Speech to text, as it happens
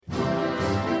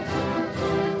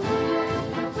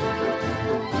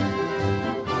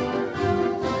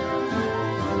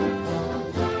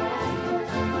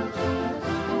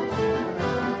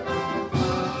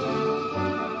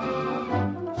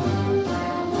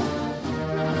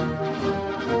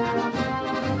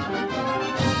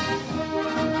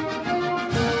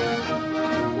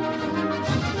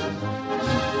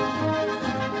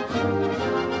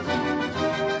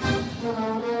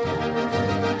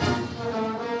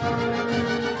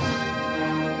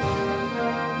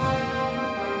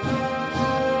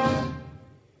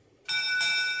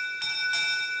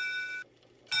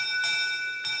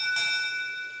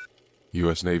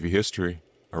U.S. Navy history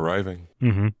arriving.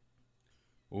 Mm-hmm.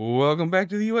 Welcome back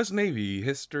to the U.S. Navy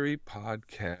History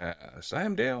Podcast. I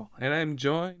am Dale, and I am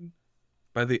joined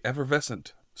by the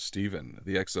effervescent Stephen,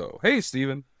 the XO. Hey,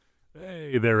 Stephen.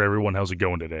 Hey there, everyone. How's it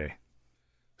going today?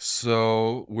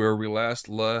 So, where we last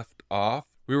left off,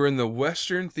 we were in the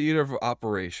Western Theater of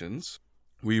Operations.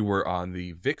 We were on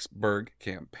the Vicksburg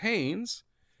campaigns,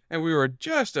 and we were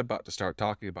just about to start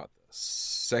talking about the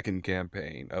second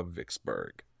campaign of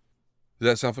Vicksburg.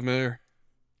 Does that sound familiar?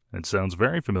 It sounds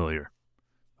very familiar.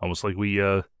 Almost like we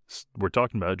were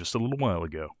talking about it just a little while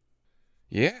ago.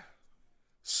 Yeah.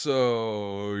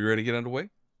 So, you ready to get underway?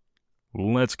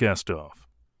 Let's cast off.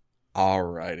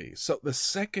 Alrighty. So, the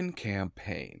second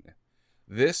campaign.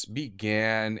 This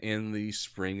began in the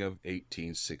spring of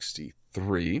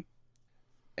 1863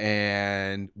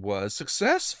 and was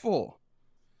successful,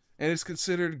 and is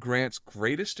considered Grant's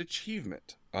greatest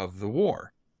achievement of the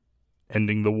war.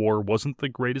 Ending the war wasn't the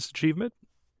greatest achievement?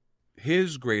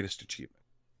 His greatest achievement.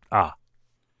 Ah.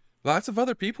 Lots of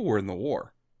other people were in the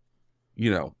war. You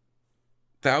know,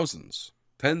 thousands,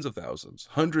 tens of thousands,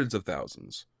 hundreds of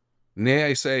thousands. Nay,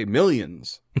 I say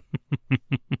millions.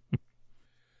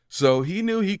 So he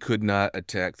knew he could not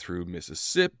attack through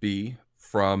Mississippi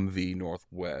from the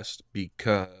northwest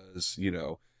because,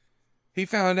 he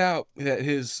found out that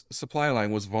his supply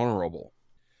line was vulnerable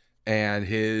and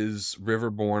his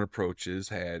riverborne approaches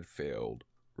had failed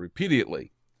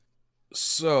repeatedly.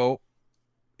 So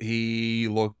he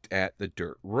looked at the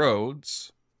dirt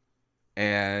roads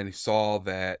and he saw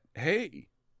that, hey,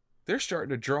 they're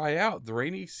starting to dry out. The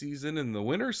rainy season and the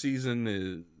winter season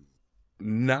is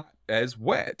not as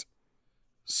wet.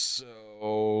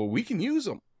 So we can use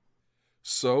them.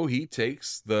 So he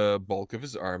takes the bulk of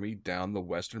his army down the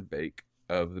western bank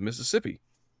of the Mississippi.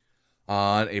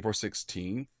 On April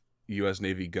 16th, U.S.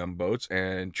 Navy gunboats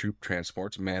and troop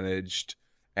transports managed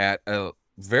at a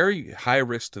very high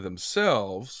risk to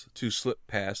themselves to slip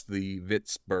past the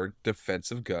Vicksburg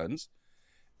defensive guns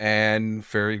and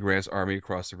ferry Grant's army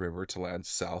across the river to land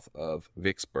south of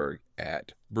Vicksburg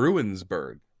at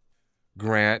Bruinsburg.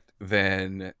 Grant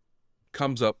then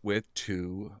comes up with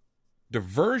two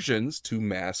diversions to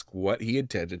mask what he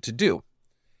intended to do.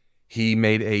 He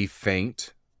made a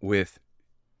feint with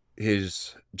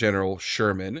his General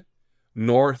Sherman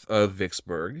north of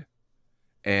Vicksburg,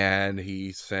 and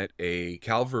he sent a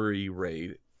cavalry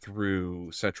raid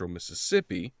through central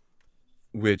Mississippi,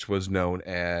 which was known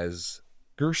as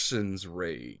Gerson's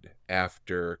Raid,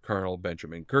 after Colonel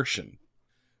Benjamin Gerson.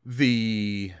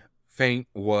 The feint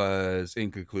was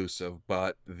inconclusive,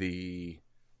 but the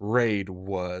raid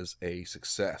was a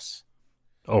success.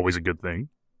 Always a good thing.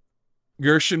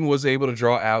 Gerson was able to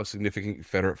draw out significant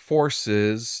Confederate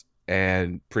forces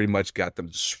and pretty much got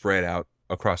them spread out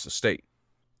across the state.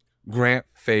 Grant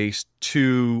faced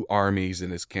two armies in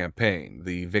his campaign: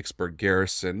 the Vicksburg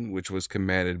garrison, which was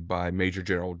commanded by Major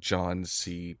General John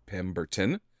C.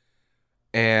 Pemberton,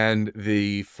 and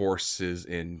the forces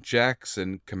in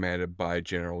Jackson, commanded by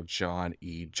General John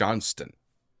E. Johnston,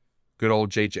 good old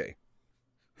JJ,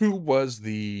 who was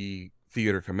the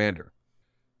theater commander.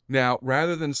 Now,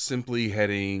 rather than simply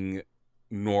heading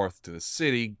north to the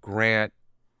city, Grant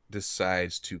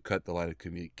decides to cut the line of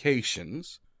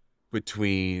communications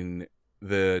between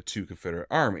the two Confederate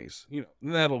armies.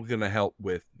 That'll gonna help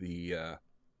with the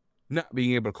not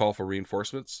being able to call for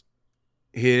reinforcements.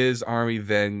 His army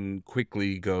then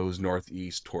quickly goes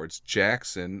northeast towards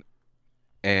Jackson,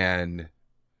 and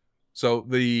so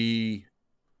the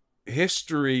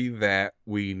history that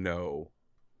we know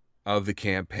of the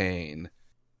campaign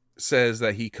says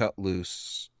that he cut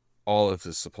loose all of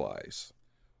his supplies,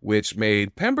 which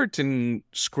made Pemberton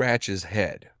scratch his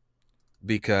head,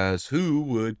 because who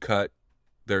would cut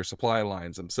their supply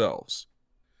lines themselves?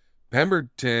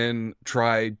 Pemberton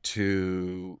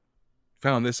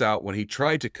found this out when he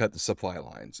tried to cut the supply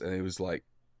lines, and it was like,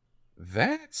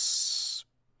 that's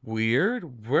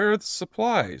weird. Where are the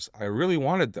supplies? I really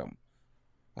wanted them.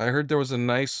 I heard there was a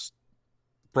nice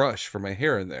brush for my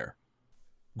hair in there.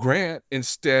 Grant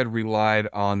instead relied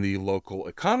on the local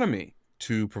economy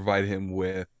to provide him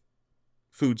with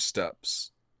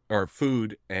foodstuffs, or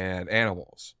food and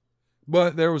animals.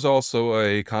 But there was also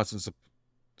a constant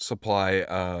supply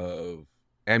of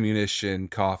ammunition,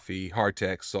 coffee,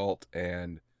 hardtack, salt,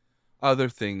 and other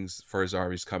things for his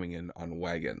armies coming in on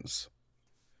wagons.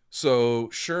 So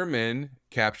Sherman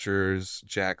captures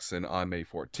Jackson on May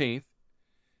 14th,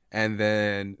 and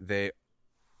then they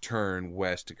turn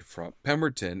west to confront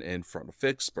Pemberton in front of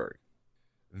Vicksburg.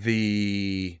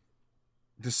 The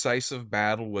decisive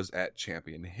battle was at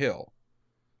Champion Hill,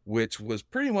 which was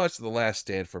pretty much the last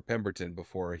stand for Pemberton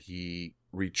before he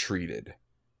retreated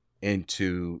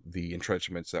into the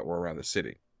entrenchments that were around the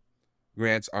city.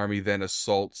 Grant's army then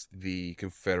assaults the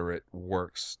Confederate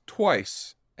works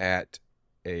twice at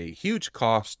a huge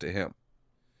cost to him.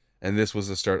 And this was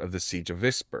the start of the siege of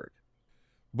Vicksburg.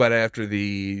 But after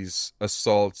these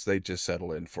assaults, they just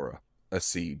settle in for a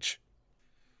siege.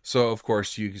 So, of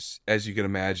course, as you can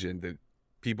imagine, the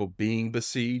people being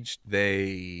besieged,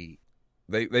 they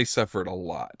suffered a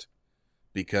lot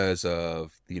because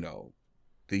of, the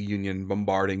Union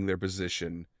bombarding their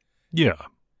position. Yeah.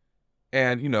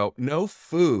 And, no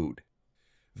food.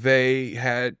 They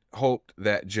had hoped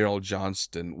that General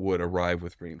Johnston would arrive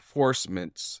with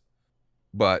reinforcements,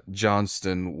 but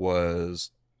Johnston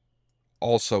was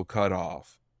also cut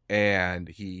off, and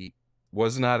he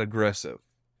was not aggressive,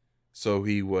 so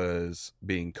he was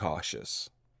being cautious.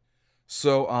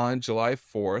 So on July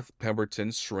 4th,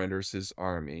 Pemberton surrenders his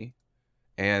army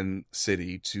and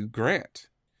city to Grant.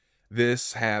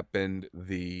 This happened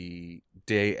the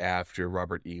day after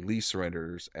Robert E. Lee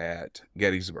surrenders at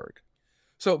Gettysburg.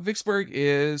 So Vicksburg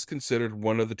is considered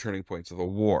one of the turning points of the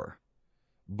war.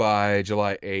 By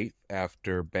July 8th,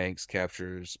 after Banks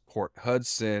captures Port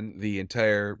Hudson, the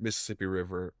entire Mississippi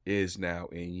River is now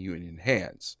in Union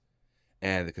hands,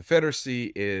 and the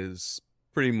Confederacy is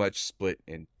pretty much split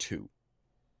in two.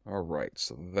 All right,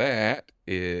 so that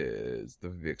is the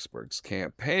Vicksburg's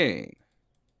campaign.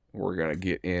 We're going to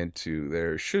get into,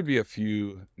 there should be a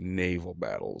few naval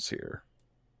battles here,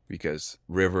 because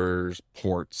rivers,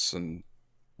 ports, and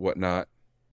whatnot.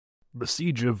 The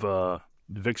siege of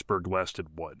Vicksburg lasted,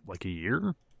 what, like a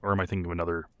year? Or am I thinking of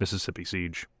another Mississippi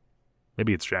siege?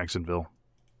 Maybe it's Jacksonville.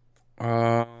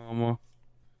 The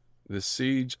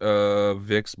siege of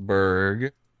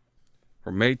Vicksburg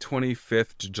from May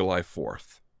 25th to July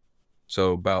 4th.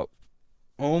 So about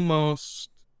almost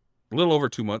a little over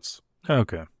 2 months.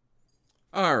 Okay.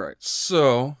 All right.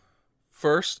 So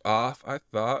first off, I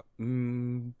thought,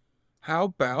 how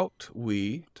about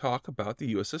we talk about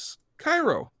the USS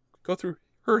Cairo? Go through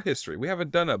her history. We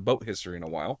haven't done a boat history in a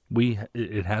while.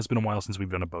 It has been a while since we've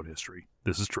done a boat history.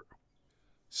 This is true.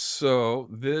 So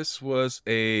this was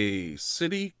a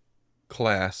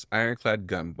City-class ironclad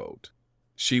gunboat.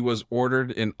 She was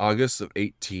ordered in August of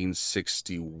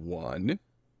 1861,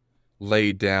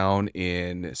 laid down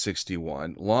in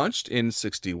 61, launched in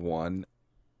 61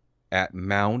 at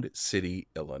Mound City,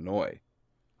 Illinois.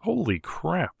 Holy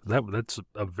crap. That's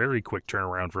a very quick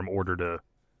turnaround from order to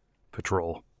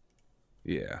patrol.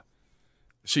 Yeah.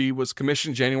 She was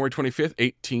commissioned January 25th,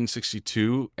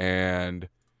 1862, and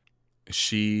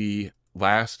she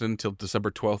lasted until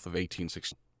December 12th of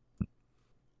 1860.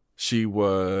 She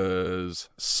was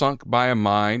sunk by a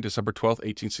mine December 12th,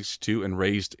 1862, and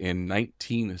raised in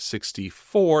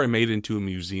 1964 and made into a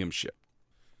museum ship.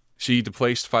 She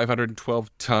displaced 512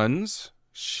 tons.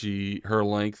 Her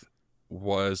length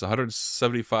was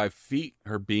 175 feet,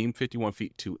 her beam 51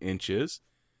 feet 2 inches,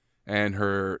 and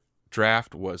her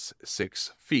draft was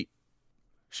 6 feet.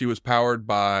 She was powered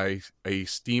by a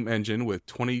steam engine with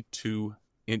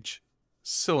 22-inch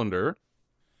cylinder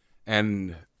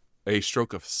and a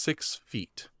stroke of 6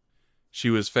 feet. She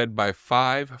was fed by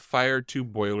 5 fire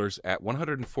tube boilers at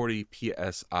 140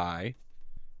 psi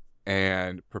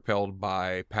and propelled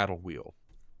by paddle wheel.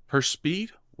 Her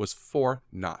speed was 4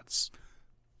 knots.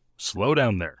 Slow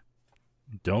down there.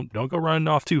 Don't go running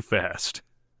off too fast.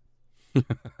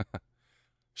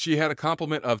 She had a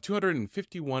complement of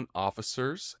 251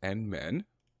 officers and men.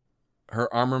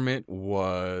 Her armament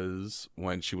was,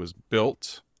 when she was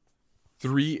built,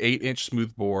 3 8-inch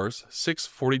smoothbores, 6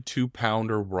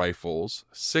 42-pounder rifles,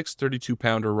 6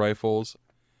 32-pounder rifles,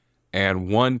 and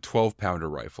 1 12-pounder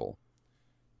rifle.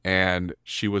 And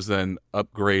she was then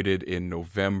upgraded in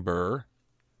November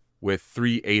with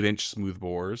 3 8-inch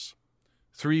smoothbores,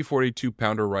 3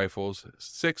 42-pounder rifles,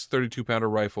 6 32-pounder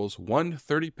rifles, 1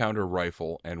 30-pounder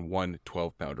rifle, and 1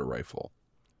 12-pounder rifle.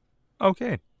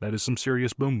 Okay, that is some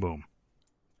serious boom boom.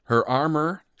 Her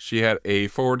armor, she had a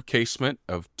forward casement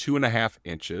of 2.5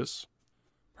 inches.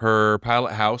 Her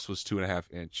pilot house was 2.5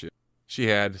 inches. She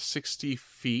had 60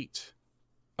 feet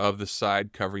of the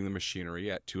side covering the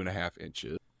machinery at 2.5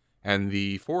 inches. And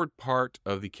the forward part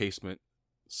of the casement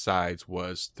sides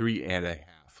was 3.5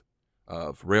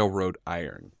 of railroad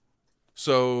iron.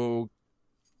 So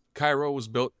Cairo was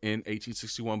built in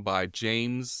 1861 by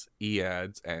James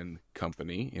Eads and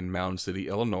Company in Mound City,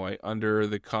 Illinois, under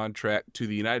the contract to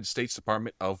the United States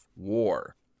Department of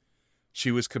War.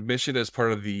 She was commissioned as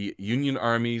part of the Union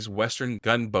Army's Western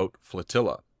Gunboat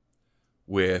Flotilla,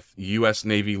 with U.S.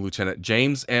 Navy Lieutenant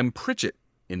James M. Pritchett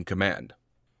in command.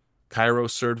 Cairo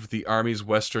served with the Army's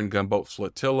Western Gunboat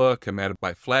Flotilla, commanded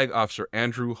by Flag Officer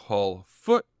Andrew Hull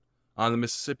Foote, on the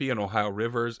Mississippi and Ohio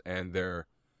rivers and their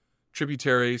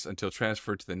tributaries until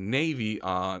transferred to the Navy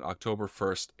on October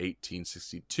 1st,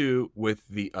 1862, with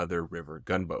the other river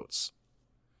gunboats.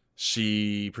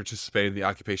 She participated in the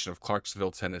occupation of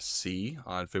Clarksville, Tennessee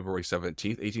on February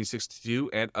 17th, 1862,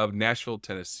 and of Nashville,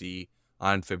 Tennessee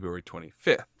on February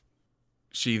 25th.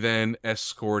 She then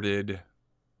escorted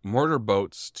mortar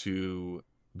boats to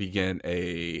begin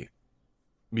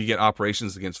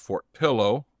operations against Fort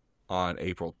Pillow on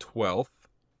April 12th,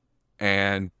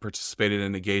 and participated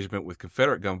in engagement with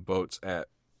Confederate gunboats at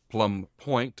Plum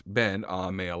Point Bend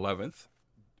on May 11th.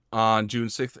 On June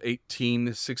 6th,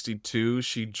 1862,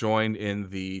 she joined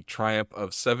in the triumph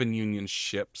of 7 Union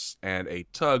ships and a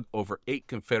tug over 8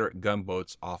 Confederate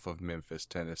gunboats off of Memphis,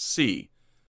 Tennessee.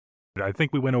 I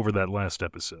think we went over that last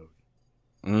episode.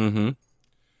 Mm-hmm.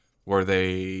 Where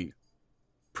they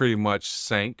pretty much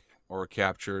sank or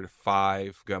captured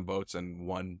 5 gunboats and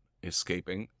 1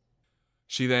 escaping.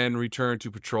 She then returned to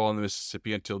patrol on the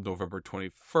Mississippi until November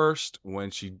 21st,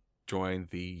 when she joined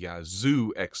the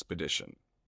Yazoo expedition.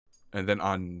 And then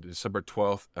on December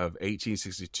 12th of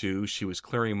 1862, she was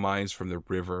clearing mines from the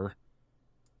river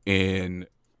in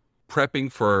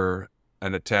prepping for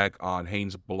an attack on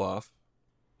Haynes Bluff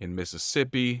in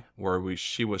Mississippi, where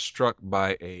she was struck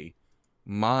by a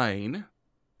mine,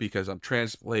 because I'm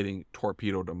translating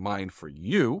torpedo to mine for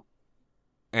you,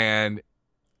 and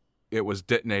it was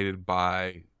detonated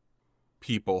by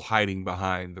people hiding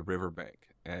behind the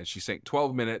riverbank, and she sank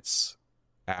 12 minutes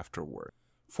afterward.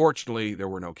 Fortunately, there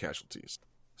were no casualties.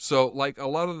 So, like a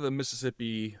lot of the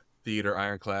Mississippi Theater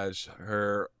ironclads,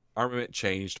 her armament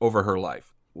changed over her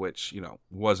life, which,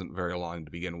 wasn't very long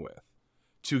to begin with.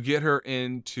 To get her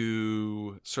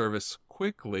into service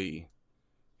quickly,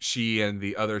 she and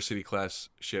the other City-class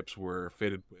ships were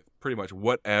fitted with pretty much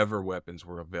whatever weapons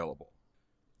were available.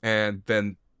 And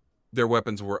then their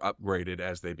weapons were upgraded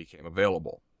as they became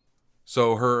available.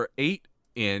 So her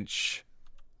 8-inch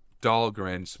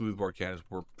Dahlgren smoothbore cannons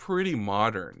were pretty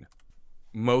modern.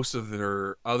 Most of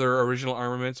their other original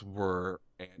armaments were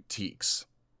antiques,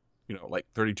 like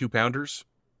 32-pounders.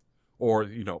 Or,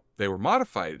 they were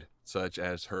modified, such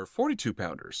as her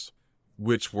 42-pounders,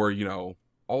 which were,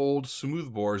 old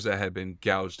smoothbores that had been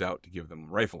gouged out to give them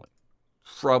rifling.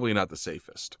 Probably not the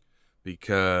safest,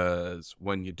 because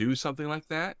when you do something like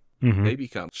that, they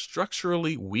become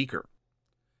structurally weaker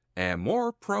and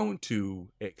more prone to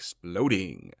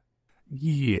exploding.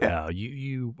 Yeah,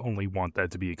 you only want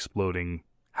that to be exploding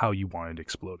how you want it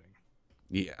exploding.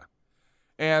 Yeah.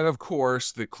 And of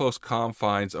course, the close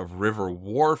confines of river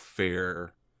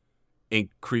warfare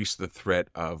increase the threat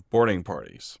of boarding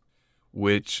parties,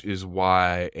 which is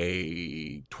why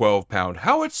a 12-pound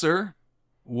howitzer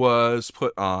was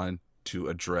put on to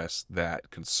address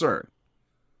that concern,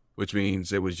 which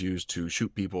means it was used to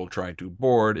shoot people trying to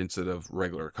board instead of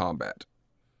regular combat.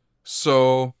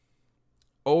 So,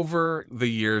 over the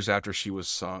years after she was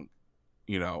sunk,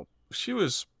 she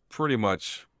was pretty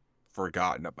much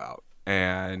forgotten about,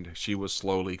 and she was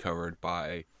slowly covered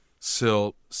by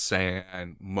silt,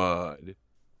 sand, mud.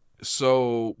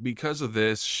 So, because of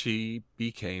this, she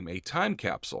became a time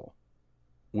capsule,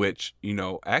 which,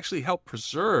 actually helped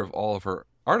preserve all of her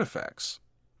artifacts.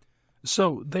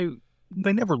 So, they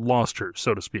never lost her,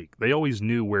 so to speak. They always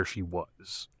knew where she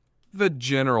was. The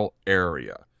general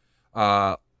area.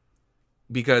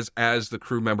 Because as the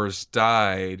crew members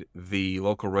died, the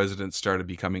local residents started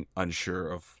becoming unsure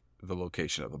of the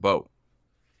location of the boat.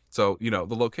 So, the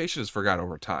location is forgotten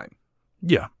over time.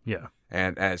 Yeah.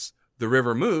 And as the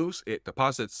river moves, it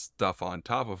deposits stuff on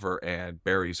top of her and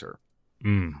buries her.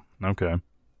 Okay.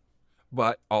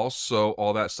 But also,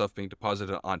 all that stuff being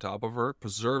deposited on top of her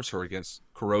preserves her against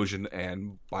corrosion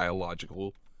and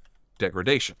biological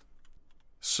degradation.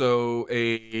 So,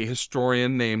 a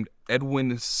historian named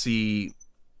Edwin C.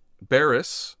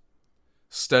 Barris,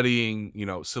 studying,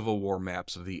 Civil War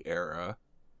maps of the era,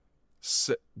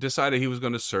 decided he was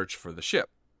going to search for the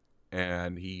ship.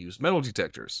 And he used metal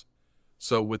detectors.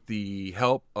 So, with the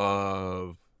help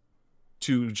of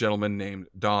 2 gentlemen named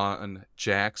Don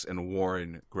Jacks and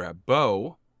Warren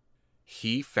Grabeau,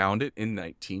 he found it in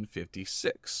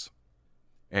 1956.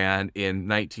 And in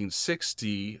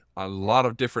 1960, a lot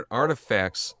of different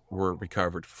artifacts were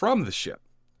recovered from the ship,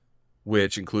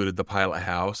 which included the pilot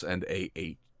house and a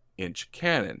 8-inch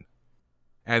cannon.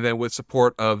 And then with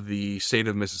support of the state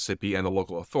of Mississippi and the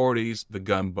local authorities, the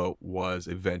gunboat was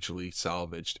eventually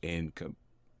salvaged in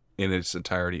its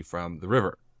entirety from the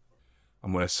river.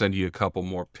 I'm going to send you a couple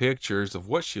more pictures of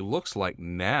what she looks like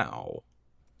now.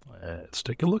 Let's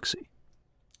take a look-see.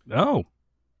 Oh,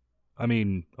 I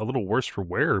mean, a little worse for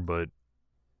wear, but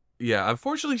Yeah,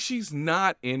 unfortunately, she's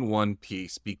not in one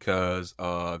piece because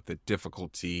of the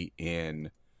difficulty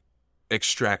in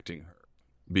extracting her.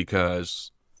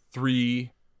 Because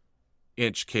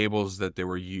 3-inch cables that they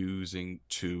were using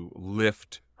to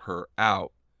lift her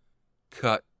out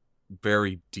cut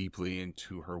very deeply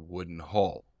into her wooden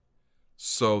hull.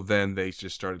 So then they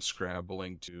just started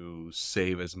scrambling to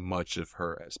save as much of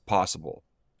her as possible.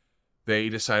 They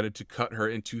decided to cut her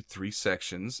into 3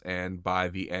 sections, and by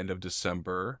the end of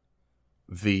December,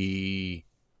 the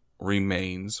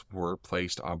remains were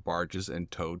placed on barges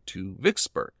and towed to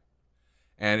Vicksburg.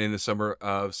 And in the summer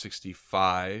of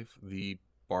 65, the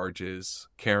barges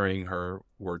carrying her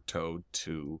were towed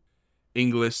to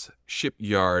Inglis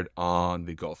Shipyard on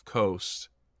the Gulf Coast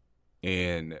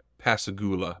in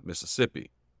Pascagoula,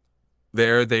 Mississippi.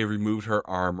 There, they removed her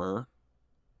armor,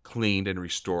 cleaned and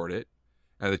restored it,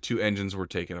 and the 2 engines were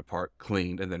taken apart,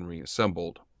 cleaned, and then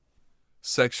reassembled.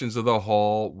 Sections of the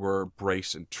hull were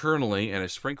braced internally, and a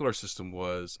sprinkler system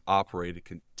was operated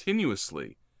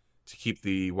continuously to keep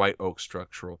the white oak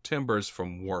structural timbers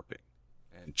from warping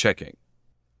and checking.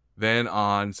 Then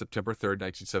on September 3rd,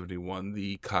 1971,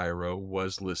 the Cairo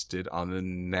was listed on the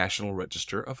National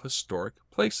Register of Historic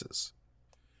Places.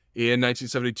 In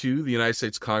 1972, the United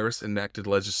States Congress enacted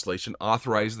legislation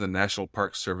authorizing the National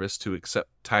Park Service to accept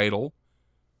title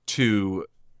to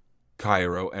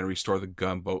Cairo and restore the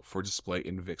gunboat for display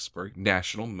in Vicksburg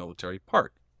National Military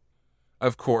Park.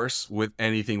 Of course, with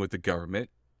anything with the government,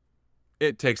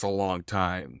 it takes a long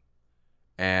time,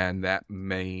 and that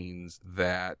means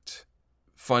that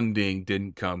funding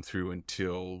didn't come through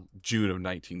until June of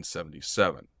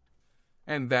 1977.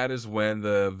 And that is when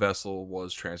the vessel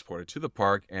was transported to the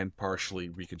park and partially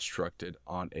reconstructed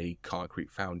on a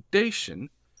concrete foundation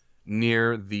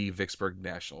near the Vicksburg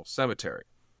National Cemetery.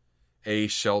 A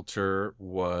shelter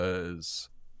was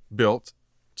built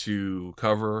to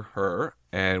cover her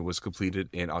and was completed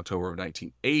in October of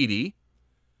 1980,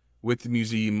 with the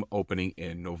museum opening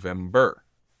in November.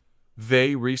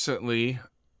 They recently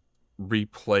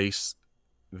replaced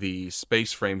the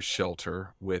space frame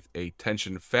shelter with a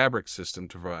tension fabric system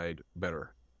to provide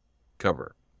better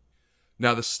cover.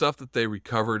 Now, the stuff that they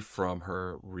recovered from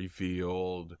her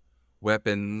revealed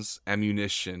weapons,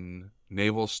 ammunition,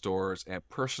 naval stores, and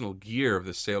personal gear of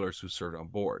the sailors who served on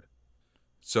board.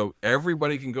 So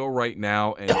everybody can go right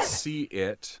now and see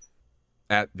it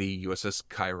at the USS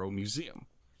Cairo Museum.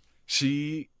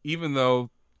 She, even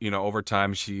though, over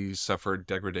time she suffered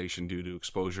degradation due to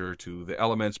exposure to the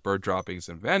elements, bird droppings,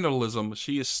 and vandalism,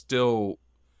 she is still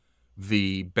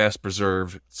the best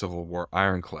preserved Civil War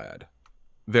ironclad.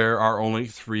 There are only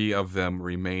 3 of them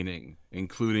remaining,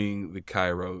 including the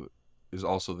Cairo is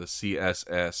also the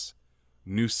CSS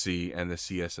New Sea and the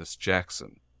CSS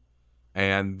Jackson.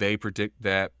 And they predict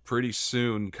that pretty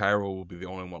soon Cairo will be the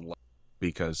only one left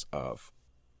because of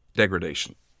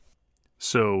degradation.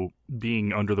 so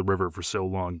being under the river for so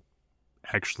long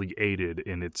actually aided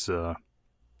in its,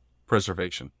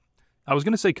 Preservation. I was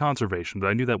going to say conservation, but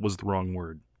I knew that was the wrong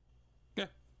word. Yeah.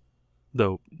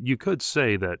 Though you could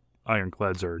say that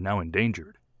ironclads are now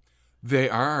endangered. They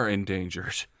are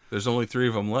endangered. There's only 3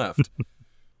 of them left.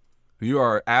 You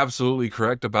are absolutely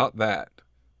correct about that.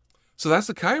 So that's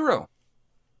the Cairo.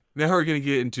 Now we're going to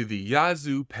get into the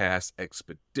Yazoo Pass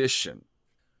expedition.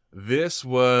 This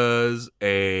was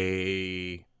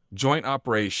a joint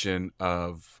operation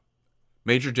of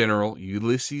Major General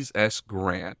Ulysses S.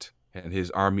 Grant and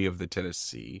his Army of the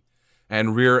Tennessee,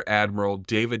 and Rear Admiral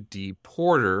David D.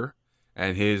 Porter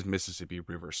and his Mississippi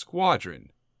River Squadron.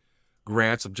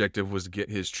 Grant's objective was to get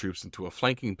his troops into a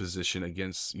flanking position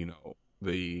against,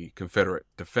 the Confederate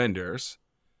defenders.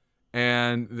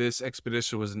 And this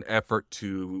expedition was an effort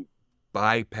to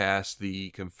bypass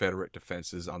the Confederate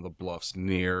defenses on the bluffs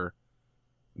near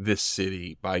this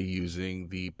city by using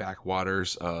the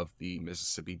backwaters of the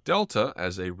Mississippi Delta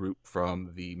as a route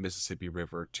from the Mississippi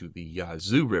River to the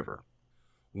Yazoo River.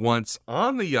 Once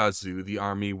on the Yazoo, the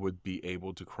Army would be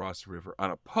able to cross the river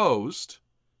unopposed,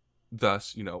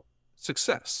 thus,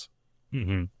 success.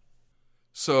 Mm-hmm.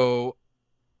 So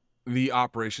the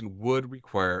operation would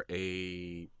require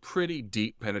a pretty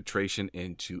deep penetration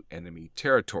into enemy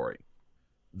territory.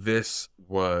 This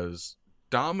was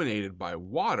dominated by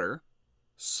water,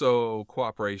 so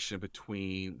cooperation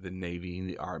between the Navy and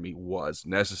the Army was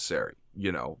necessary.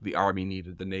 The Army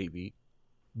needed the Navy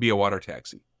be a water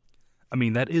taxi. I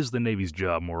mean, that is the Navy's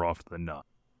job more often than not.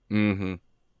 Mm-hmm.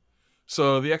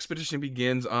 So the expedition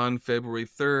begins on February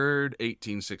 3rd,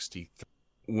 1863,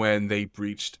 when they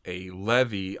breached a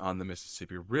levee on the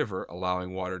Mississippi River,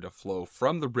 allowing water to flow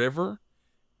from the river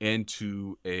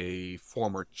into a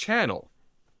former channel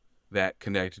that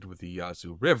connected with the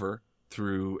Yazoo River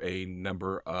through a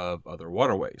number of other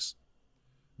waterways.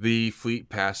 The fleet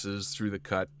passes through the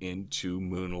cut into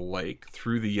Moon Lake,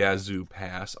 through the Yazoo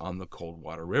Pass on the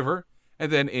Coldwater River,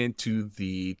 and then into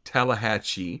the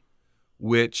Tallahatchie,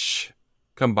 which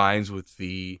combines with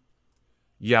the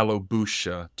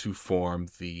Yallowbusha to form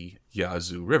the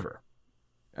Yazoo River.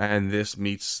 And this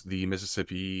meets the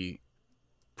Mississippi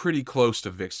pretty close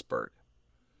to Vicksburg.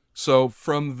 So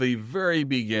from the very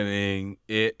beginning,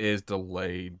 it is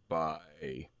delayed by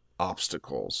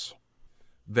obstacles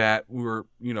that were,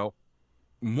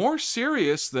 more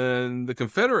serious than the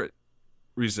Confederate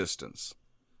resistance.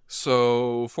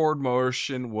 So forward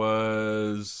motion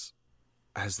was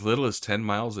as little as 10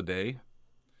 miles a day.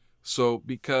 So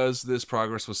because this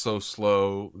progress was so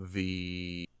slow,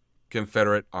 the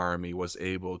Confederate Army was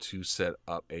able to set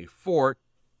up a fort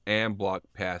and block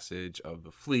passage of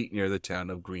the fleet near the town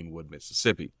of Greenwood,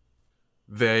 Mississippi.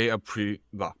 They approached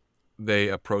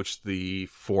the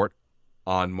fort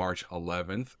on March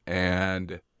 11th,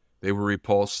 and they were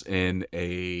repulsed in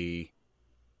a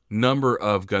number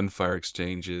of gunfire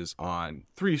exchanges on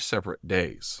 3 separate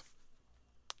days.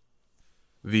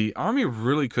 The Army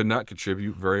really could not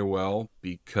contribute very well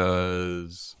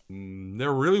because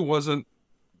there really wasn't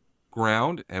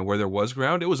ground, and where there was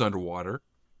ground, it was underwater.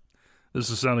 This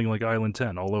is sounding like Island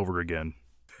 10 all over again.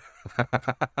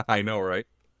 I know, right?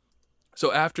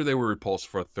 So after they were repulsed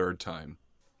for a third time,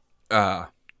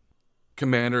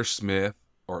 Commander Smith,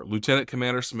 or Lieutenant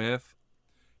Commander Smith,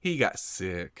 he got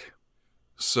sick.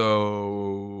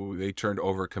 So they turned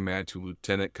over command to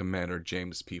Lieutenant Commander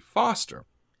James P. Foster.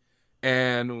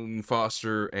 And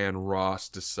Foster and Ross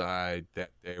decide that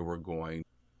they were going to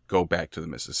go back to the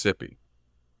Mississippi.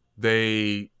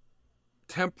 They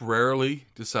temporarily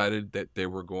decided that they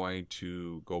were going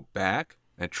to go back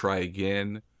and try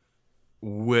again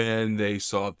when they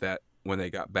saw that when they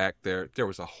got back there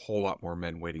was a whole lot more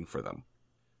men waiting for them.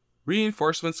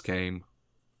 Reinforcements came,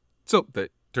 so they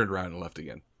turned around and left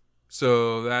again.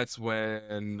 So that's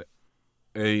when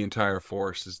the entire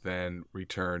force is then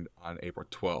returned on April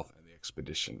 12th, and the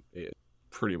expedition is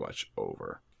pretty much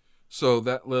over. So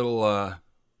that little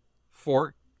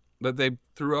fort that they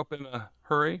threw up in a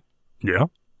hurry, Yeah?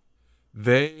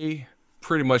 they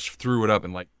pretty much threw it up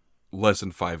in like less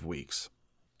than 5 weeks.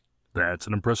 That's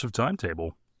an impressive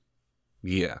timetable.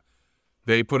 Yeah.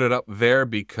 They put it up there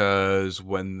because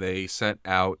when they sent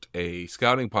out a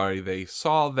scouting party, they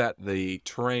saw that the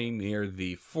terrain near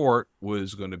the fort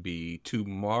was going to be too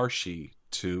marshy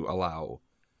to allow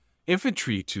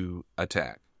infantry to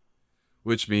attack,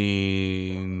 which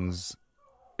means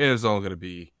it is all going to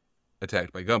be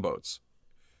attacked by gunboats.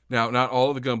 Now, not all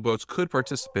of the gunboats could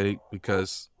participate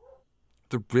because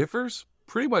the river's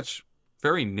pretty much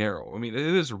very narrow. I mean, it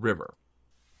is a river.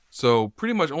 So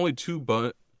pretty much only two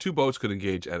boats could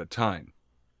engage at a time.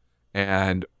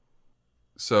 And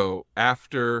so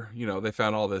after, they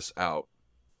found all this out,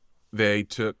 they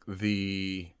took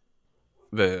the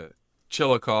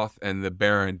Chillicothe and the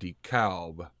Baron de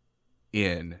Kalb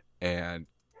in and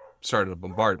started a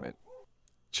bombardment.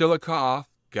 Chillicothe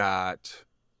got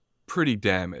pretty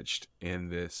damaged in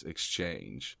this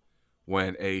exchange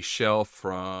when a shell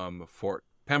from Fort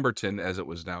Pemberton, as it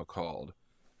was now called,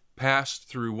 passed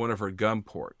through one of her gun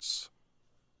ports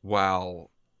while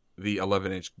the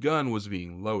 11-inch gun was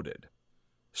being loaded,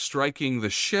 striking the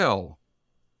shell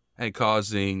and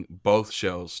causing both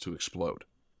shells to explode.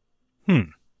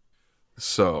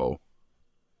 So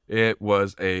it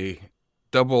was a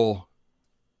double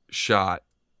shot,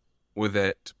 with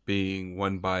it being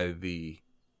won by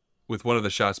with one of the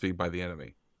shots being by the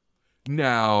enemy.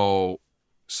 Now,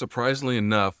 surprisingly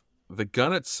enough, the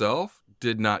gun itself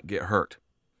did not get hurt.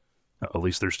 At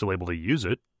least they're still able to use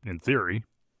it, in theory.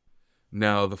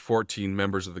 Now, the 14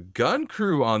 members of the gun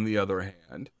crew, on the other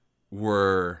hand,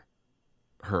 were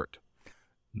hurt.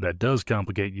 That does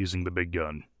complicate using the big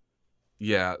gun.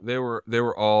 Yeah, they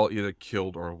were all either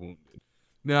killed or wounded.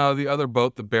 Now, the other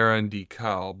boat, the Baron de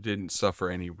Kalb, didn't suffer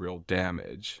any real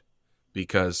damage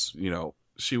because,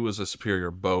 she was a superior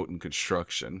boat in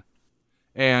construction,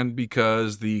 and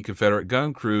because the Confederate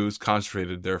gun crews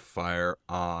concentrated their fire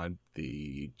on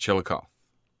the Chillicothe.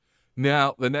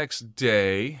 Now, the next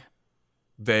day,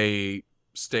 they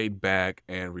stayed back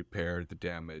and repaired the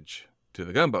damage to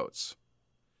the gunboats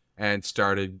and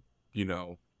started,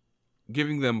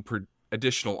 giving them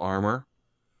additional armor,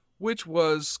 which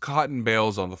was cotton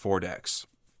bales on the foredecks.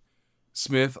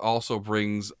 Smith also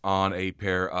brings on a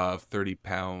pair of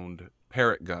 30-pound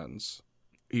Parrott guns.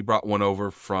 He brought one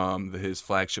over from his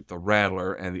flagship, the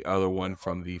Rattler, and the other one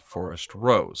from the Forest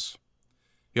Rose.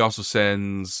 He also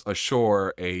sends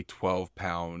ashore a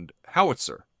 12-pound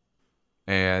howitzer,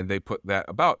 and they put that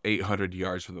about 800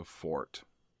 yards from the fort.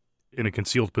 In a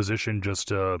concealed position just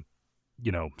to,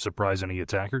 surprise any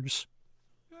attackers?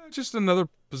 Just another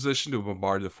position to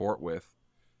bombard the fort with.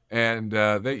 And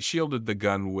they shielded the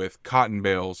gun with cotton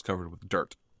bales covered with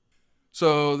dirt.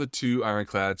 So the two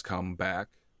ironclads come back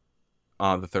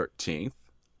on the 13th.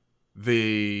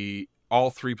 All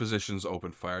three positions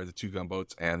open fire, the two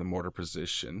gunboats and the mortar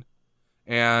position.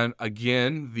 And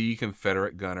again, the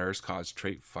Confederate gunners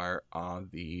concentrate fire on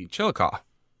the Chillicothe.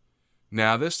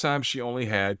 Now, this time she only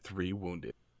had 3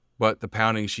 wounded, but the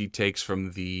pounding she takes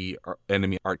from the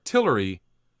enemy artillery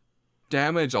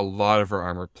damaged a lot of her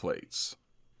armor plates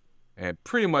and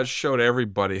pretty much showed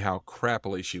everybody how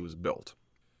crappily she was built.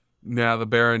 Now, the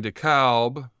Baron de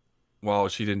Kalb, while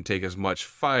she didn't take as much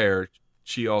fire,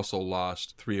 she also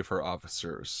lost 3 of her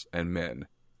officers and men,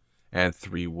 and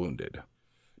 3 wounded.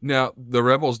 Now, the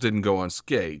rebels didn't go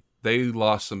unscathed. They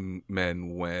lost some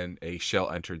men when a shell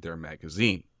entered their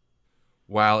magazine.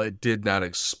 While it did not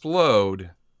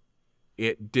explode,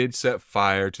 it did set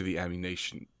fire to the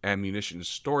ammunition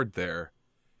stored there,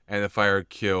 and the fire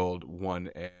killed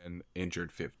 1 and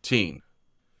injured 15.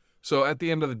 So at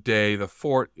the end of the day, the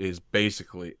fort is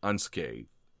basically unscathed,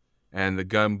 and the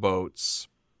gunboats,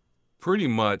 pretty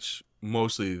much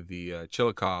mostly the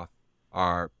Chillicothe,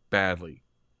 are badly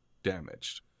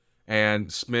damaged.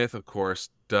 And Smith, of course,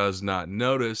 does not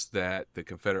notice that the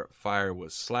Confederate fire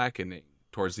was slackening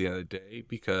towards the end of the day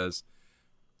because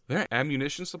their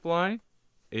ammunition supply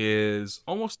is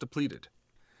almost depleted.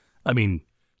 I mean,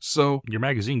 so your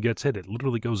magazine gets hit, it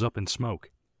literally goes up in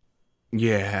smoke.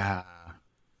 Yeah.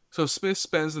 So Smith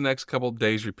spends the next couple of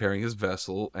days repairing his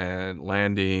vessel and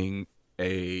landing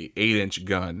a 8-inch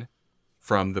gun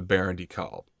from the Baron de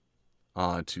Kalb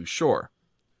onto shore.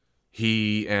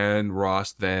 He and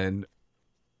Ross then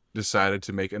decided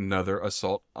to make another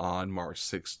assault on March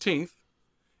 16th,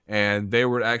 and they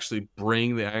would actually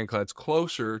bring the ironclads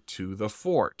closer to the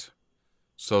fort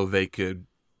so they could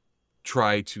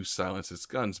try to silence its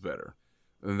guns better.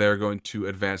 They're going to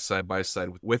advance side by side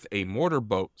with a mortar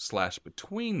boat /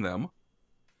 between them,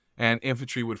 and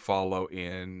infantry would follow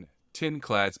in tin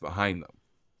clads behind them,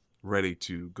 ready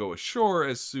to go ashore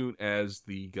as soon as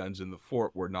the guns in the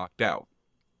fort were knocked out.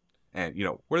 And,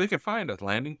 where they can find a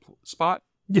landing spot.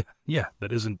 Yeah,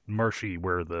 that isn't marshy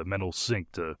where the men will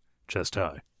sink to chest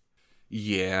high.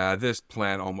 Yeah, this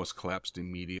plan almost collapsed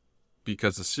immediately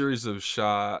because a series of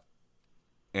shot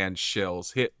and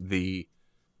shells hit the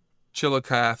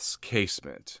Chillicothe's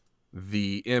casement.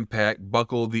 The impact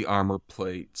buckled the armor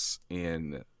plates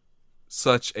in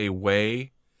such a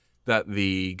way that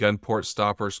the gun port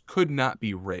stoppers could not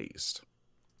be raised.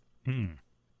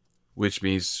 Which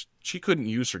means she couldn't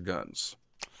use her guns.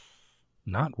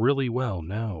 Not really well,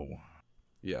 no.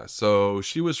 Yeah, so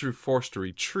she was forced to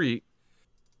retreat.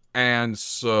 And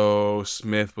so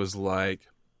Smith was like,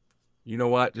 you know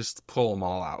what, just pull them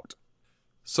all out.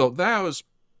 So that was,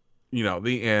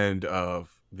 the end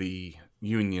of the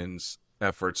Union's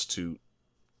efforts to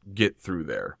get through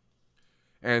there.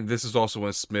 And this is also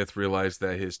when Smith realized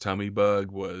that his tummy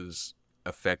bug was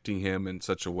affecting him in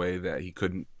such a way that he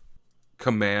couldn't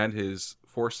command his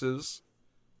forces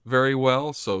very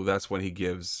well. So that's when he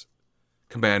gives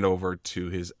command over to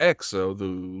his XO, the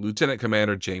Lieutenant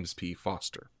Commander James P.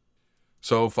 Foster.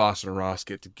 So Foster and Ross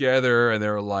get together and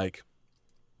they're like,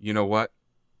 you know what?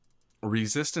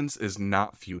 Resistance is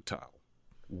not futile.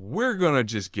 We're going to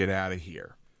just get out of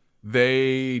here.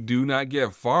 They do not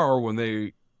get far when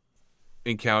they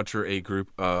encounter a group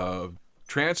of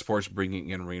transports bringing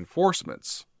in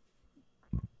reinforcements.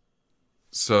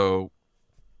 So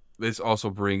this also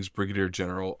brings Brigadier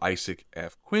General Isaac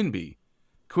F. Quinby.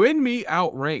 Quinby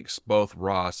outranks both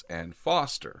Ross and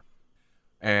Foster.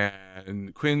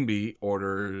 And Quinby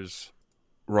orders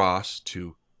Ross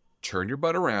to turn your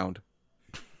butt around,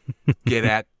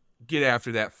 get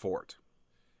after that fort.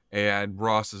 And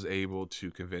Ross is able to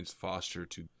convince Foster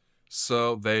to.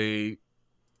 So they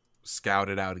scout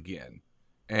it out again.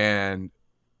 And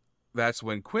that's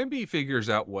when Quinby figures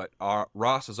out what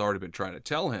Ross has already been trying to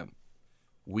tell him.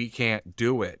 We can't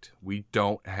do it. We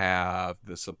don't have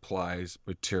the supplies,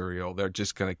 material. They're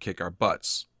just going to kick our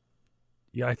butts.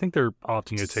 Yeah, I think they're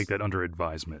opting to take that under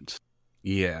advisement.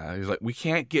 Yeah, he's like, we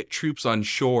can't get troops on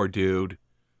shore, dude.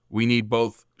 We need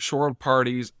both shore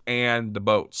parties and the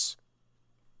boats.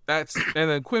 And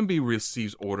then Quinby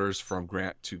receives orders from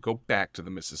Grant to go back to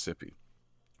the Mississippi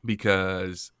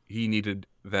because he needed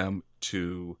them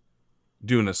to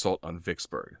do an assault on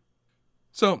Vicksburg.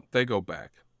 So they go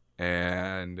back,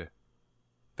 and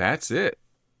that's it.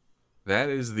 That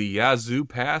is the Yazoo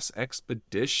Pass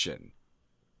expedition.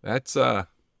 That's a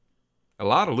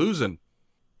lot of losing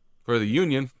for the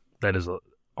Union. That is an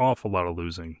awful lot of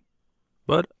losing.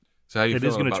 But So how you it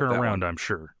is feeling going to about turn that around, one? I'm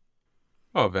sure.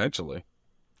 Oh, eventually.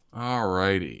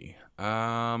 Alrighty.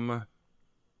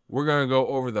 We're gonna go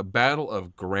over the Battle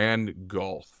of Grand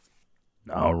Gulf.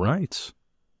 All right.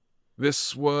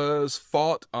 This was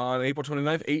fought on April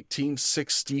 29th,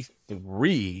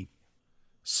 1863.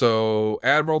 So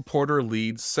Admiral Porter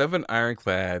leads 7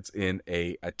 ironclads in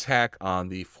a attack on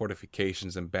the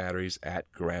fortifications and batteries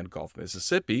at Grand Gulf,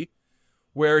 Mississippi,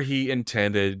 where he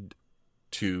intended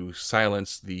to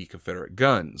silence the Confederate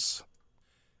guns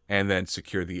and then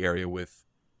secure the area with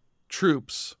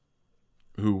troops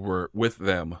who were with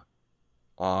them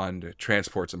on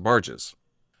transports and barges.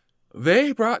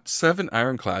 They brought 7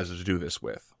 ironclads to do this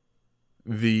with.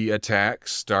 The attack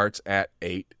starts at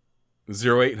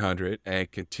 0800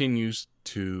 and continues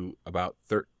to about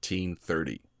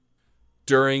 1330.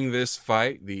 During this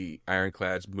fight, the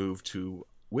ironclads moved to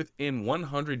within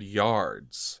 100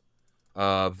 yards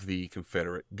of the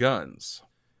Confederate guns,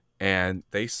 and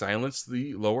they silenced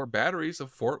the lower batteries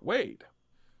of Fort Wade.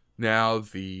 Now,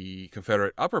 the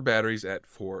Confederate upper batteries at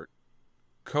Fort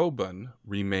Coburn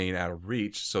remain out of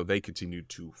reach, so they continue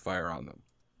to fire on them.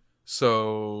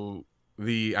 So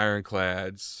the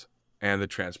ironclads and the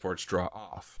transports draw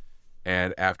off,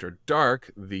 and after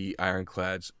dark, the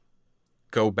ironclads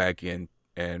go back in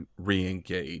and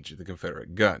re-engage the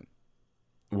Confederate gun,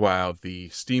 while the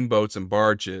steamboats and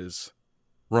barges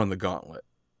run the gauntlet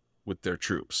with their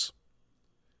troops.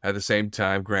 At the same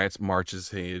time, Grant marches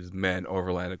his men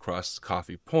overland across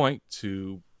Coffee Point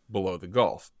to below the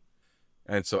Gulf.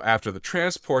 And so after the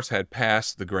transports had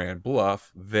passed the Grand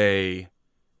Bluff, they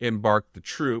embarked the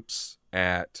troops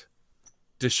at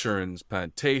Dishearn's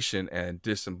plantation and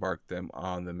disembarked them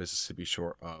on the Mississippi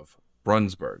shore of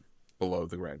Brunsburg, below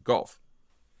the Grand Gulf.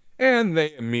 And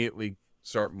they immediately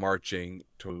start marching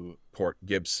to Port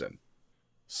Gibson.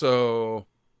 So,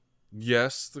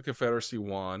 yes, the Confederacy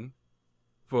won,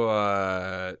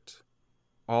 but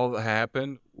all that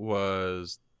happened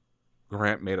was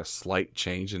Grant made a slight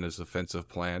change in his offensive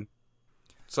plan.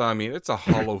 So, I mean, it's a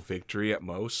hollow victory at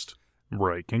most.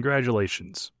 Right.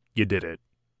 Congratulations. You did it.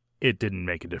 It didn't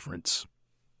make a difference.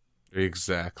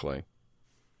 Exactly.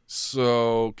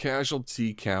 So,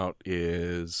 casualty count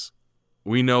is,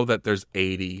 we know that there's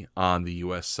 80 on the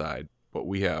U.S. side, but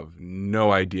we have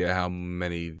no idea how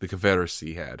many the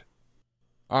Confederacy had.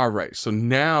 All right, so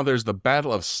now there's the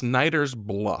Battle of Snyder's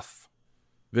Bluff.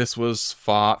 This was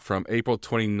fought from April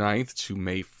 29th to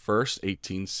May 1st,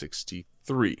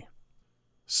 1863.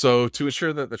 So to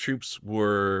ensure that the troops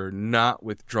were not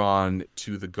withdrawn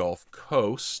to the Gulf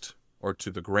Coast or to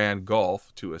the Grand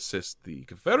Gulf to assist the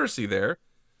Confederacy there,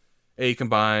 a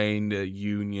combined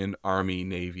Union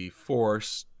Army-Navy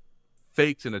force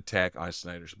faked an attack on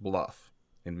Snyder's Bluff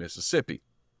in Mississippi.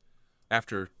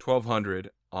 After 1200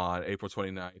 on April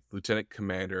 29th, Lieutenant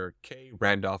Commander K.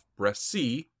 Randolph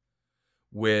Bresee,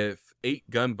 with 8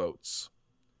 gunboats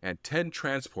and 10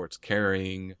 transports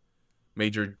carrying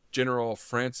Major General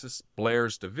Francis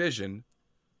Blair's division,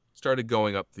 started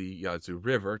going up the Yazoo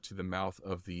River to the mouth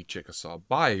of the Chickasaw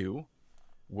Bayou,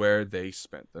 where they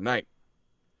spent the night.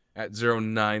 At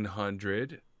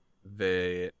 0900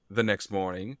 the next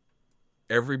morning,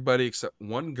 everybody except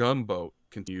one gunboat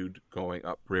continued going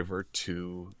upriver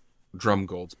to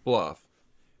Drumgold's Bluff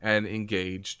and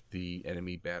engaged the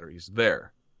enemy batteries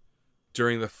there.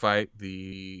 During the fight,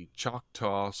 the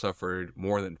Choctaw suffered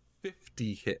more than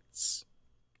 50 hits.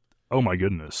 Oh my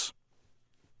goodness.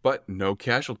 But no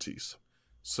casualties.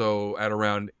 So at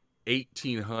around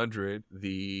 1800,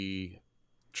 the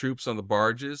troops on the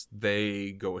barges,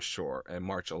 they go ashore and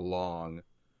march along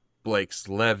Blake's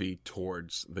levee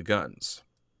towards the guns.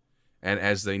 And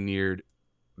as they neared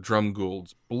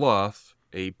Drumgoold's Bluff,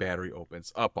 a battery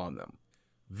opens up on them.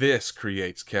 This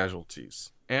creates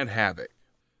casualties and havoc.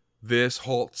 This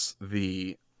halts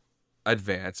the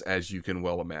advance, as you can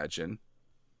well imagine.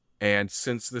 And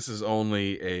since this is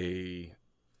only a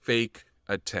fake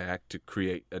attack to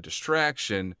create a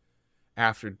distraction,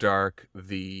 after dark,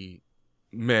 the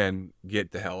men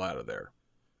get the hell out of there.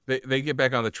 They get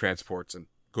back on the transports and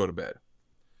go to bed.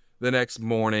 The next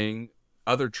morning,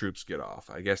 other troops get off.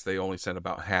 I guess they only sent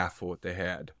about half of what they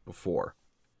had before.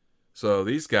 So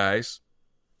these guys,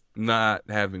 not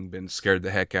having been scared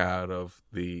the heck out of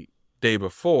the day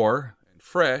before and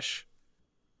fresh,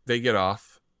 they get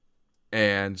off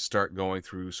and start going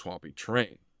through swampy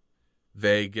terrain.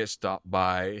 They get stopped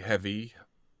by heavy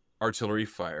artillery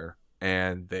fire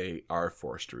and they are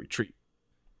forced to retreat.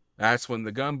 That's when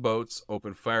the gunboats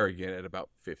opened fire again at about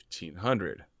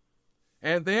 1500.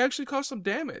 And they actually caused some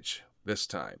damage this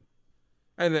time.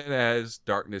 And then as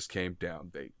darkness came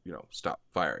down, they, stopped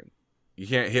firing. You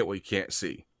can't hit what you can't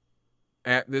see.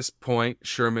 At this point,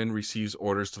 Sherman receives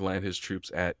orders to land his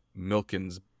troops at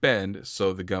Milken's Bend,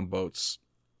 so the gunboats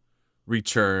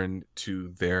returned to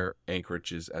their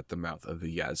anchorages at the mouth of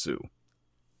the Yazoo.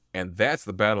 And that's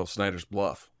the Battle of Snyder's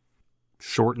Bluff.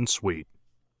 Short and sweet.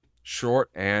 Short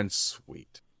and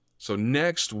sweet. So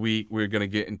next week, we're going to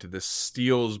get into the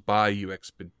Steele's Bayou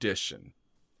expedition.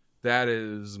 That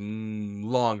is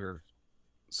longer,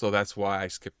 so that's why I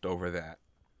skipped over that.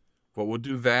 But we'll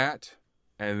do that,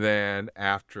 and then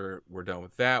after we're done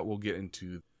with that, we'll get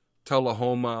into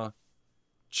Tullahoma,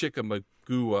 Chickamauga,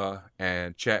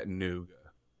 and Chattanooga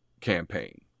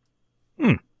campaign.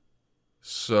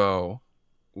 So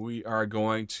we are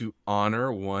going to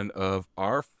honor one of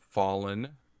our fallen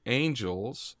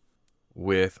angels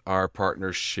with our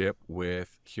partnership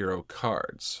with Hero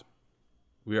Cards.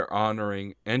 We are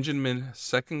honoring Engineman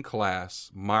Second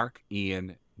Class Mark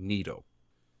Ian Nito.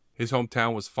 His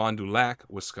hometown was Fond du Lac,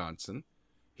 Wisconsin.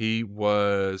 He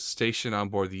was stationed on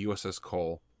board the USS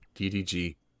Cole,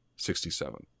 DDG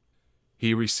 67.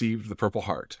 He received the Purple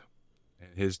Heart,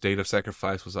 and his date of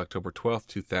sacrifice was October 12th,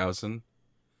 2000.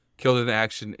 Killed in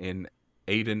action in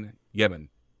Aden, Yemen.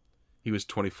 He was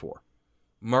 24.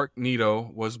 Mark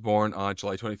Nito was born on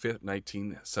July 25th,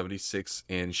 1976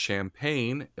 in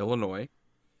Champaign, Illinois.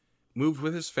 Moved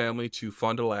with his family to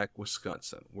Fond du Lac,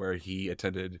 Wisconsin, where he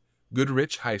attended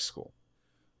Goodrich High School.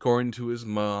 According to his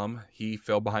mom, he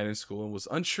fell behind in school and was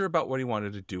unsure about what he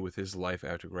wanted to do with his life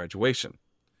after graduation.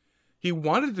 He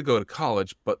wanted to go to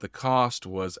college, but the cost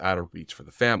was out of reach for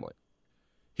the family.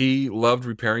 He loved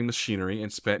repairing machinery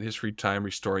and spent his free time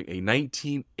restoring a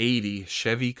 1980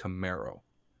 Chevy Camaro.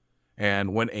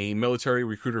 And when a military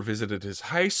recruiter visited his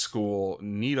high school,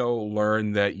 Nito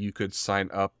learned that you could sign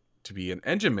up to be an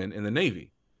engineman in the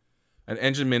Navy. An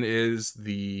engineman is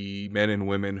the men and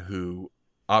women who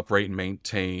operate and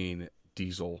maintain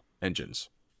diesel engines.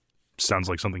 Sounds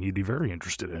like something he'd be very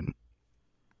interested in.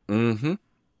 Mm-hmm.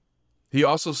 He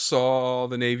also saw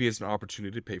the Navy as an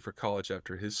opportunity to pay for college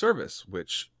after his service,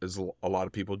 which is a lot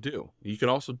of people do. You can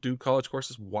also do college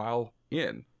courses while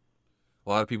in. A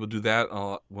lot of people do that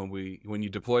when you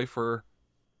deploy for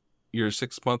your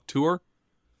 6-month tour.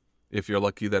 If you're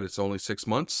lucky that it's only 6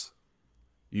 months,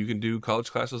 you can do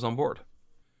college classes on board.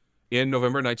 In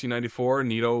November 1994,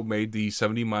 Nito made the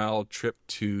 70-mile trip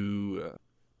to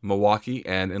Milwaukee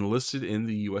and enlisted in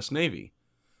the U.S. Navy.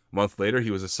 A month later,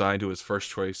 he was assigned to his first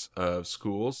choice of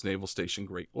schools, Naval Station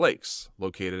Great Lakes,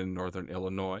 located in northern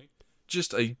Illinois,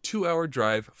 just a 2-hour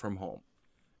drive from home.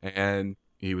 And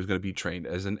he was going to be trained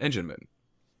as an engineman.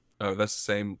 That's the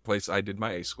same place I did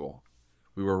my A school.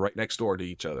 We were right next door to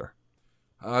each other.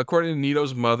 According to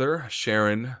Nito's mother,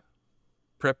 Sharon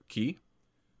Prepke,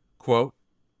 quote,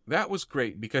 "That was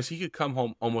great because he could come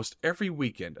home almost every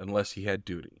weekend unless he had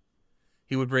duty.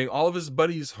 He would bring all of his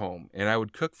buddies home, and I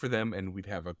would cook for them, and we'd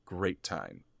have a great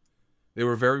time. They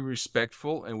were very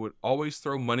respectful and would always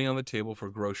throw money on the table for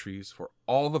groceries for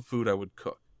all the food I would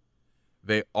cook.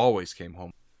 They always came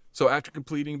home." So after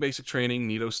completing basic training,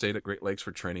 Nito stayed at Great Lakes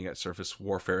for training at Surface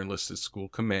Warfare Enlisted School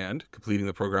Command. Completing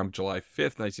the program July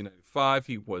 5th, 1995,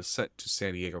 he was sent to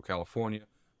San Diego, California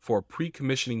for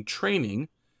pre-commissioning training,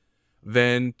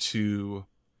 then to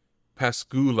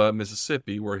Pascagoula,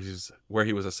 Mississippi, where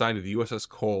he was assigned to the USS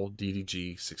Cole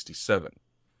DDG 67.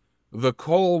 The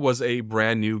Cole was a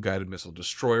brand new guided missile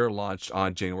destroyer launched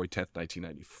on January 10th,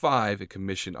 1995, and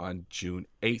commissioned on June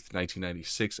 8th,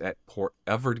 1996 at Port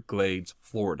Everglades,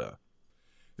 Florida.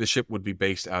 The ship would be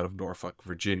based out of Norfolk,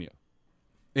 Virginia.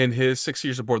 In his 6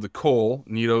 years aboard the Cole,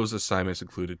 Nito's assignments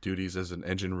included duties as an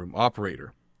engine room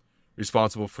operator,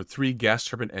 responsible for 3 gas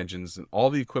turbine engines and all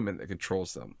the equipment that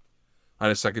controls them. On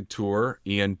his second tour,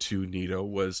 EN2 Nito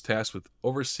was tasked with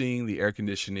overseeing the air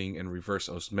conditioning and reverse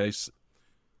osmosis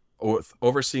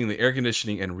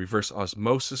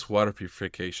water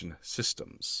purification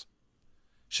systems.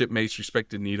 Shipmates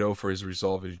respected Nito for his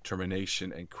resolve and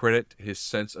determination and credit his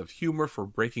sense of humor for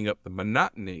breaking up the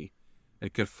monotony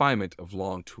and confinement of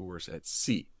long tours at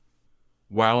sea.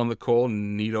 While on the Cole,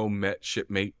 Nito met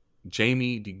shipmate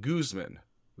Jamie de Guzman.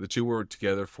 The two were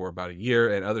together for about a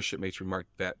year, and other shipmates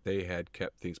remarked that they had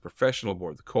kept things professional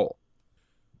aboard the Cole,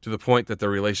 to the point that their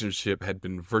relationship had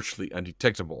been virtually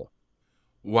undetectable.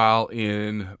 While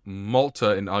in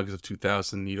Malta in August of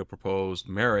 2000, Nito proposed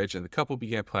marriage, and the couple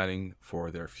began planning for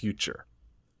their future.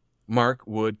 Mark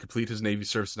would complete his Navy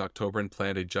service in October and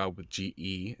planned a job with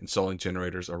GE, installing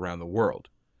generators around the world.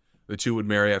 The two would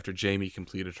marry after Jamie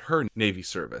completed her Navy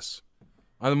service.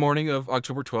 On the morning of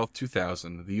October 12,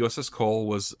 2000, the USS Cole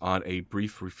was on a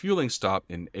brief refueling stop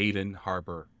in Aden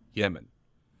Harbor, Yemen,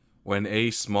 when a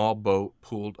small boat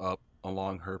pulled up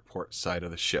along her port side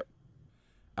of the ship.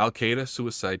 Al-Qaeda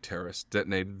suicide terrorists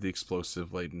detonated the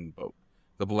explosive-laden boat.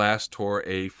 The blast tore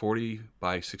a 40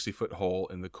 by 60-foot hole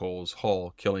in the Cole's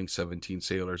hull, killing 17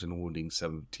 sailors and wounding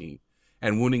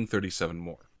 37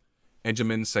 more.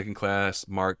 Engineman Second Class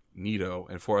Mark Nito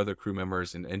and 4 other crew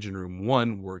members in Engine Room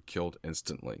 1 were killed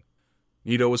instantly.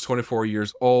 Nito was 24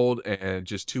 years old and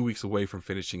just 2 weeks away from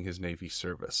finishing his Navy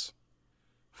service.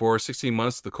 For 16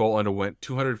 months, the Cole underwent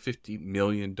 $250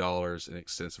 million in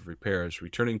extensive repairs,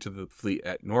 returning to the fleet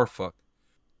at Norfolk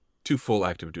to full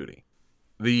active duty.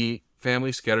 The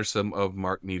family scattered some of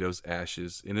Mark Nito's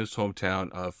ashes in his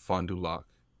hometown of Fond du Lac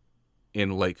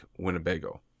in Lake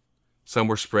Winnebago. Some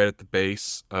were spread at the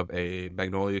base of a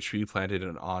magnolia tree planted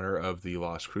in honor of the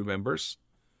lost crew members.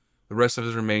 The rest of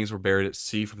his remains were buried at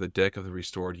sea from the deck of the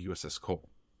restored USS Cole.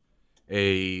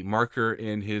 A marker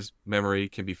in his memory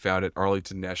can be found at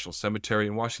Arlington National Cemetery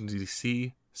in Washington,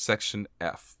 D.C., Section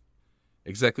F.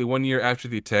 Exactly 1 year after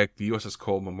the attack, the USS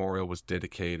Cole Memorial was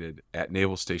dedicated at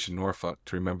Naval Station Norfolk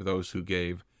to remember those who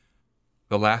gave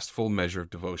the last full measure of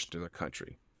devotion to their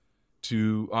country.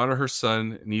 To honor her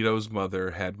son, Nito's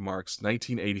mother had Mark's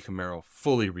 1980 Camaro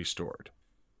fully restored.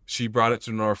 She brought it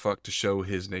to Norfolk to show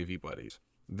his Navy buddies.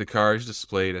 The car is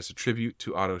displayed as a tribute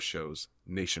to auto shows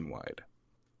nationwide.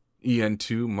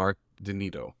 EN2 Mark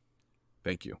DeNito.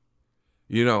 Thank you.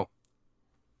 You know,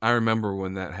 I remember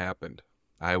when that happened.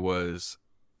 I was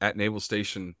at Naval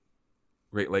Station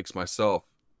Great Lakes myself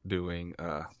doing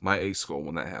my A school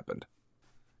when that happened.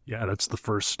 Yeah, that's the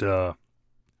first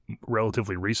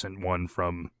relatively recent one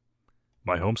from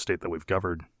my home state that we've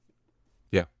covered.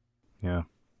 Yeah. Yeah.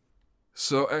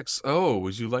 So, XO,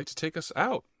 would you like to take us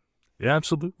out? Yeah,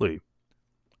 absolutely.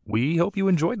 We hope you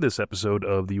enjoyed this episode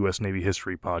of the U.S. Navy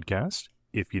History Podcast.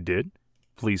 If you did,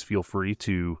 please feel free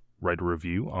to write a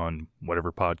review on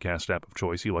whatever podcast app of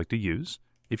choice you like to use.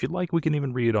 If you'd like, we can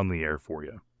even read it on the air for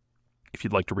you. If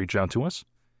you'd like to reach out to us,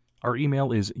 our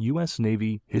email is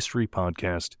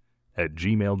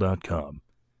usnavyhistorypodcast@gmail.com.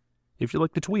 If you'd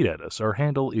like to tweet at us, our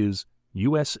handle is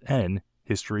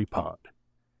USNHistoryPod.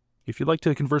 If you'd like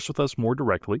to converse with us more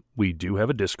directly, we do have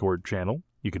a Discord channel.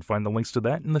 You can find the links to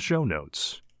that in the show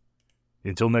notes.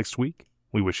 Until next week,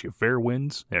 we wish you fair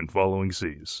winds and following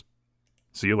seas.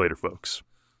 See you later, folks.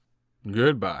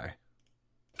 Goodbye.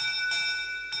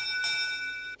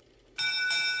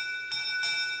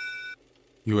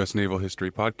 U.S. Naval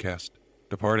History Podcast.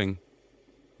 Departing